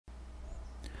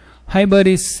Hi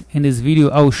buddies, in this video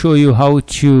I'll show you how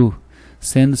to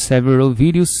send several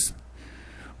videos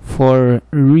for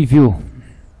review.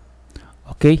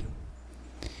 Okay,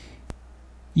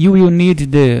 you will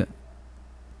need the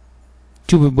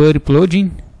TubeBuddy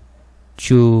plugin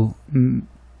to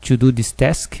do this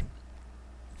task.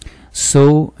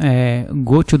 So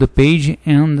go to the page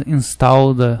and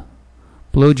install the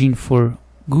plugin for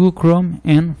Google Chrome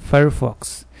and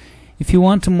Firefox. If you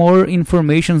want more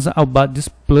information about this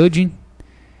plugin,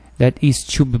 that is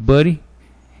TubeBuddy,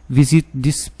 visit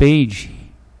this page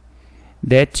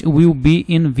that will be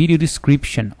in video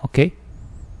description. Okay,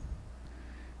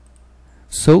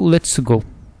 so let's go.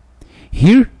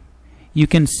 Here you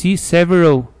can see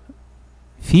several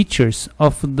features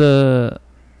of the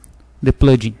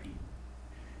plugin.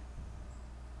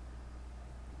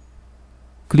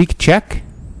 Click check.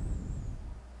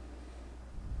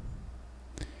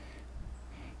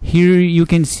 Here you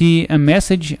can see a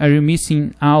message: are you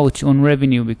missing out on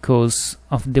revenue because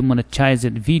of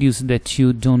demonetized videos that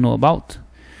you don't know about?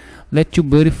 Let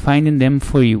TubeBuddy find them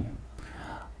for you.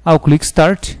 I'll click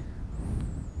start.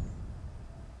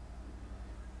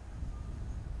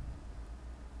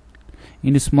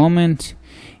 In this moment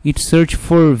it searches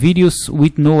for videos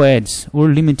with no ads or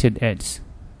limited ads.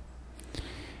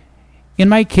 In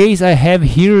my case I have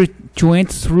here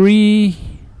 23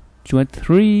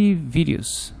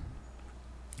 videos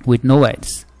with no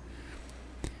ads.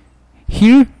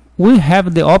 Here we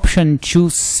have the option to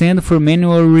send for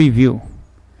manual review.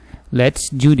 Let's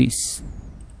do this.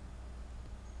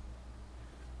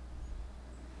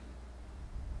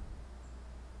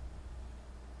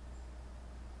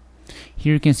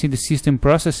 Here you can see the system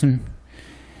processing.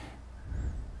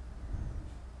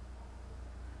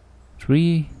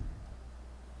 3.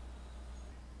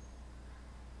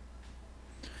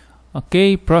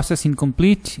 Okay, processing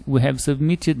complete. We have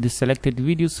submitted the selected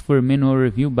videos for manual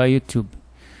review by YouTube.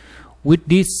 With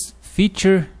this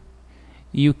feature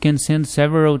you can send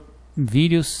several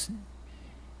videos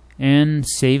and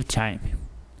save time.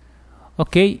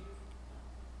 Okay,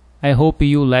 I hope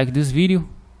you like this video.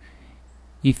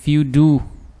 If you do,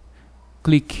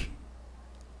 click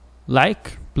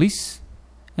like please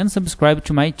and subscribe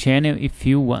to my channel if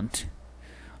you want.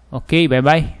 Okay, bye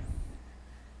bye.